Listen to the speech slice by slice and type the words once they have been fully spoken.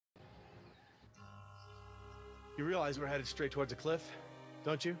You realize we're headed straight towards a cliff,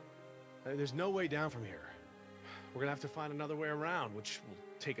 don't you? There's no way down from here. We're gonna have to find another way around, which will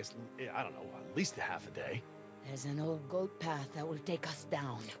take us, I don't know, at least a half a day. There's an old goat path that will take us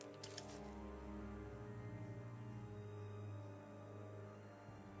down.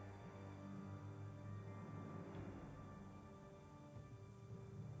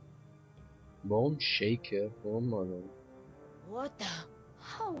 Bone shaker, oh madonna. What the?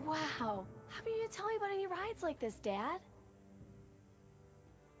 Oh, wow. How about you tell me about any rides like this, Dad?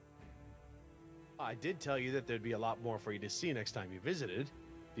 I did tell you that there'd be a lot more for you to see next time you visited.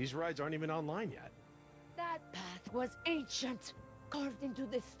 These rides aren't even online yet. That path was ancient, carved into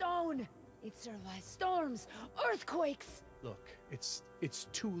the stone. It survived storms, earthquakes. Look, it's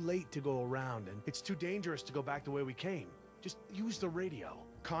too late to go around, and it's too dangerous to go back the way we came. Just use the radio.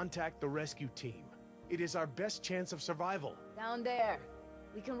 Contact the rescue team. It is our best chance of survival. Down there.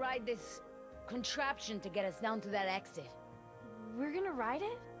 We can ride this contraption to get us down to that exit. We're gonna ride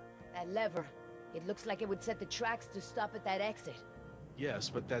it? That lever. It looks like it would set the tracks to stop at that exit. Yes,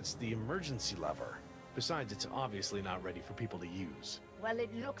 but that's the emergency lever. Besides, it's obviously not ready for people to use. Well,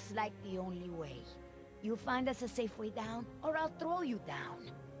 it looks like the only way. You find us a safe way down, or I'll throw you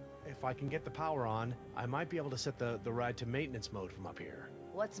down. If I can get the power on, I might be able to set the ride to maintenance mode from up here.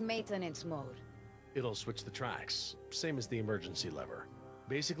 What's maintenance mode? It'll switch the tracks, same as the emergency lever.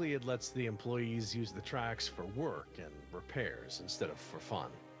 Basically, it lets the employees use the tracks for work and repairs instead of for fun.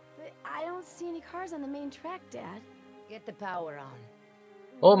 But I don't see any cars on the main track, Dad. Get the power on.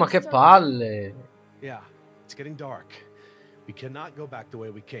 Oh, ma che palle! Yeah, it's getting dark. We cannot go back the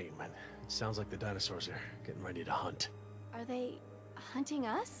way we came, and it sounds like the dinosaurs are getting ready to hunt. Are they hunting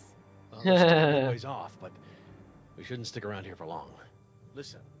us? Well, we're still a ways off, but we shouldn't stick around here for long.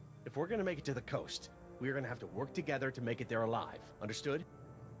 Listen, if we're gonna make it to the coast, we're gonna have to work together to make it there alive. Understood?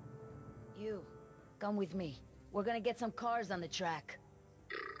 You, come with me. We're gonna get some cars on the track.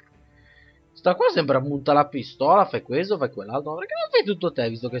 Sta qua sembra punta la pistola, fai questo, fai quell'altro. Ma perché non fai tutto te,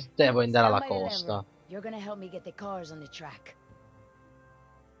 visto che te vuoi andare alla costa? You're gonna help me get the cars on the track.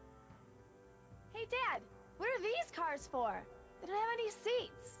 Hey, Dad, what are these cars for? They don't have any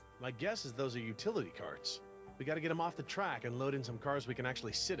seats. My guess is those are utility carts. We gotta get them off the track and load in some cars we can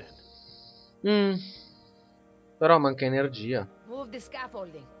actually sit in. Però manca energia. Move the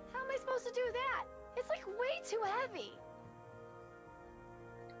scaffolding. How am I supposed to do that? It's like way too heavy.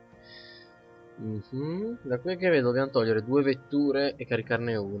 Da qui che vedo dobbiamo togliere 2 vetture e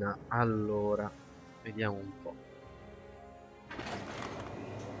caricarne una. Allora, vediamo un po'.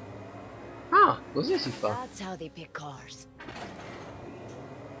 Ah, così si fa. That's how they pick cars.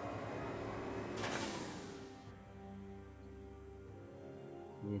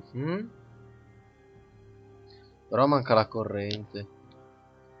 Però manca la corrente.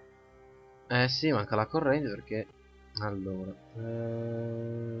 Eh sì, manca la corrente perché... Allora,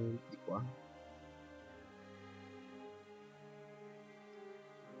 di qua.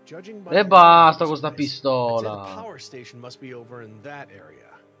 E basta con sta pistola. Stay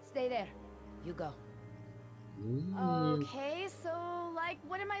there. You go. Okay, so like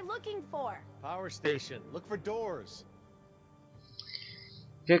what am I looking for? Power station. Look for doors.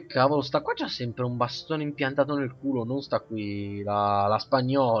 Che cavolo, sta qua c'ha sempre un bastone impiantato nel culo, non sta qui, la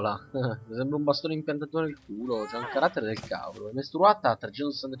spagnola. Sembra un bastone impiantato nel culo, c'ha un carattere del cavolo. È mestruata a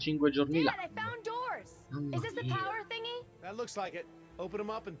 365 giorni l'anno. Is this the power thingy? That looks like it. Open them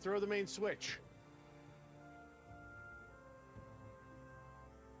up and throw the main switch.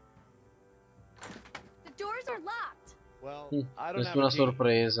 The doors are locked. Well, I don't have Nessuna a key.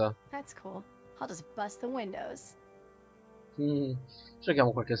 sorpresa. That's cool. I'll just bust the windows.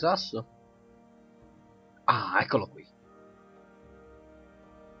 Cerchiamo qualche sasso. Ah, eccolo qui.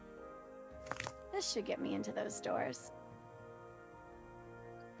 This should get me into those doors.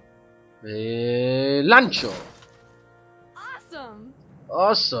 E lancio. Awesome.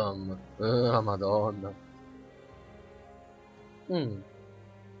 Awesome. Ah, madonna.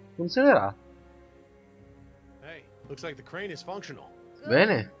 Funzionerà. Hey, looks like the crane is functional. Good.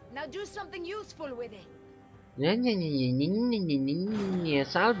 Bene. Now do something useful with it.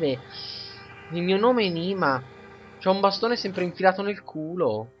 Salve. Il mio nome è Nima. C'ho un bastone sempre infilato nel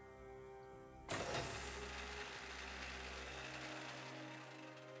culo.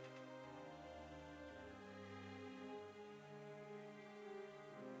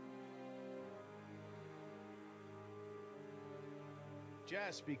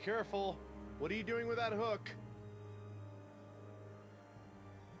 Jess, be careful. What are you doing with that hook?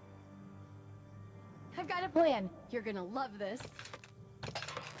 I've got a plan. You're gonna love this.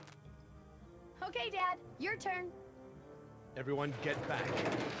 Okay, Dad, your turn. Everyone get back.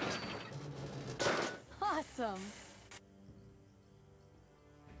 Awesome.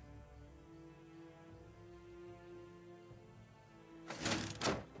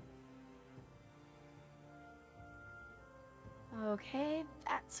 Okay,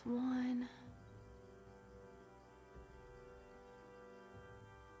 that's one.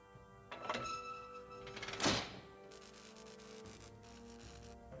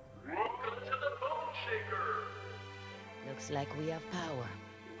 Looks like we have power.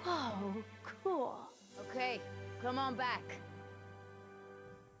 Whoa, cool. Okay, come on back.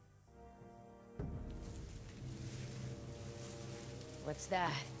 What's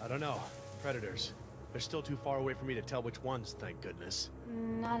that? I don't know. Predators. They're still too far away for me to tell which ones, thank goodness.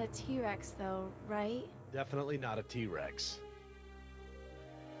 Not a T-Rex though, right? Definitely not a T-Rex.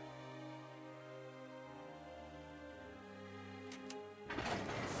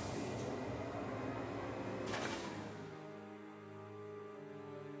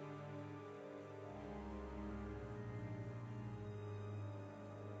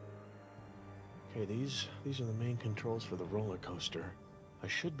 Okay, these are the main controls for the roller coaster. I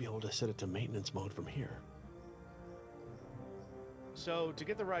should be able to set it to maintenance mode from here. So, to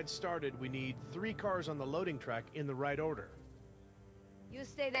get the ride started, we need 3 cars on the loading track in the right order. You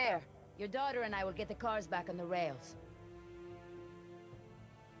stay there. Your daughter and I will get the cars back on the rails.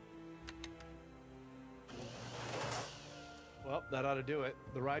 Well, that ought to do it.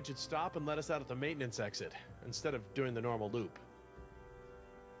 The ride should stop and let us out at the maintenance exit, instead of doing the normal loop.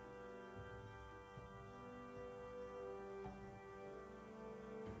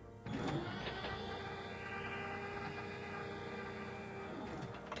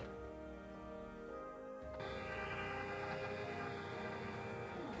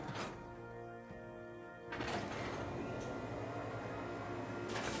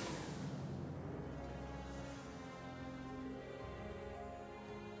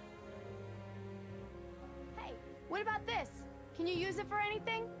 Hey, what about this? Can you use it for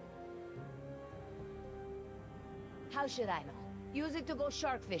anything? How should I know? Use it to go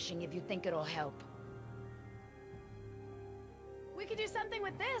shark fishing if you think it'll help. We could do something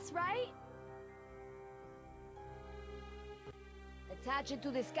with this, right? Attach it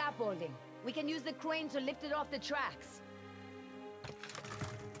to the scaffolding. We can use the crane to lift it off the tracks.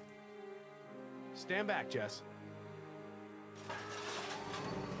 Stand back, Jess.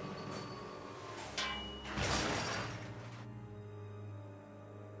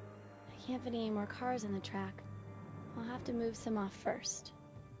 I can't fit any more cars on the track. I'll have to move some off first.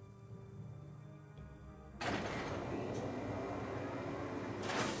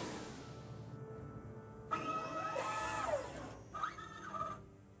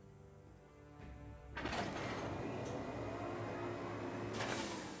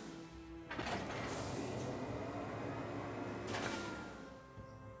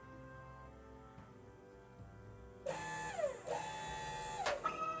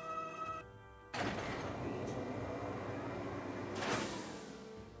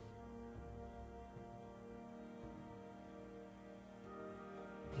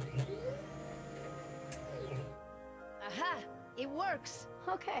 Aha! It works!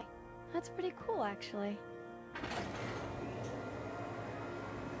 Okay, that's pretty cool, actually.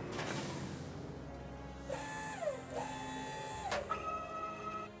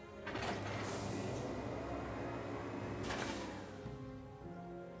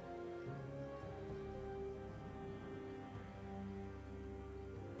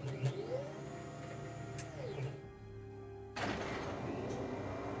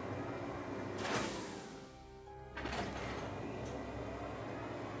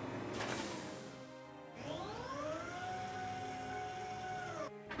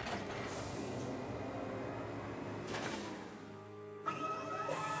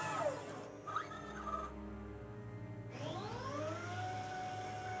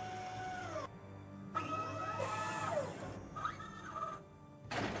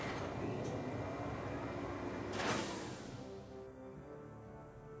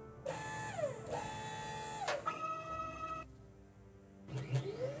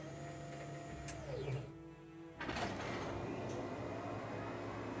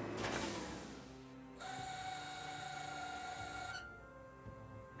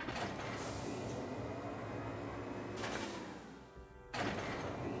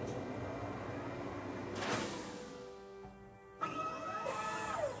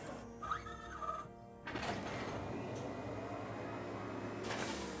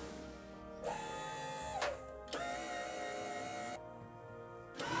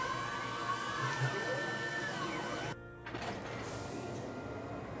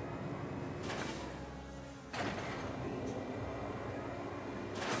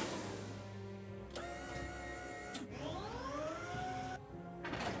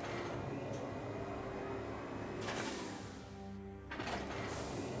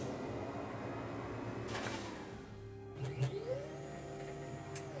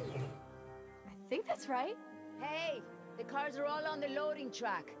 this, right? Hey, the cars are all on the loading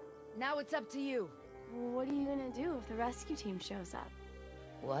track. Now it's up to you. What are you gonna do if the rescue team shows up?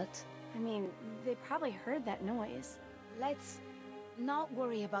 What? I mean, they probably heard that noise. Let's not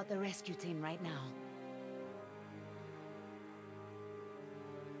worry about the rescue team right now.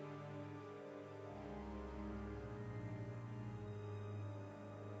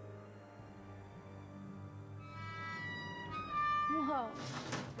 Whoa.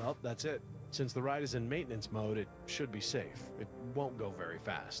 Well, that's it. Since the ride is in maintenance mode, it should be safe. It won't go very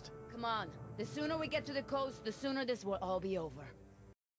fast. Come on. The sooner we get to the coast, the sooner this will all be over.